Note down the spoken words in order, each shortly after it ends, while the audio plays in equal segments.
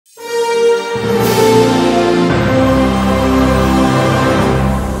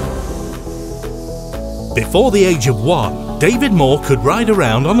Before the age of 1, David Moore could ride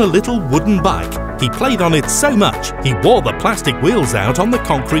around on a little wooden bike. He played on it so much, he wore the plastic wheels out on the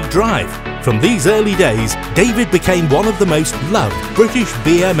concrete drive. From these early days, David became one of the most loved British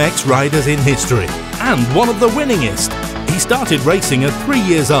BMX riders in history, and one of the winningest. He started racing at 3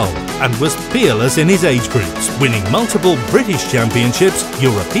 years old and was peerless in his age groups, winning multiple British championships,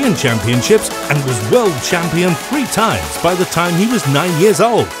 European championships, and was world champion 3 times by the time he was 9 years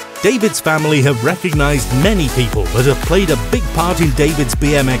old. David's family have recognised many people that have played a big part in David's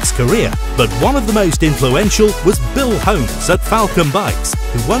BMX career, but one of the most influential was Bill Holmes at Falcon Bikes,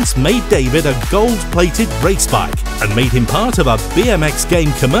 who once made David a gold-plated race bike and made him part of a BMX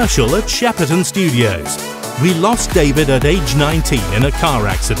game commercial at Shepperton Studios. We lost David at age 19 in a car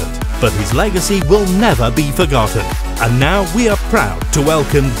accident, but his legacy will never be forgotten. And now we are proud to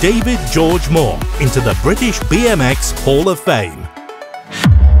welcome David George Moore into the British BMX Hall of Fame.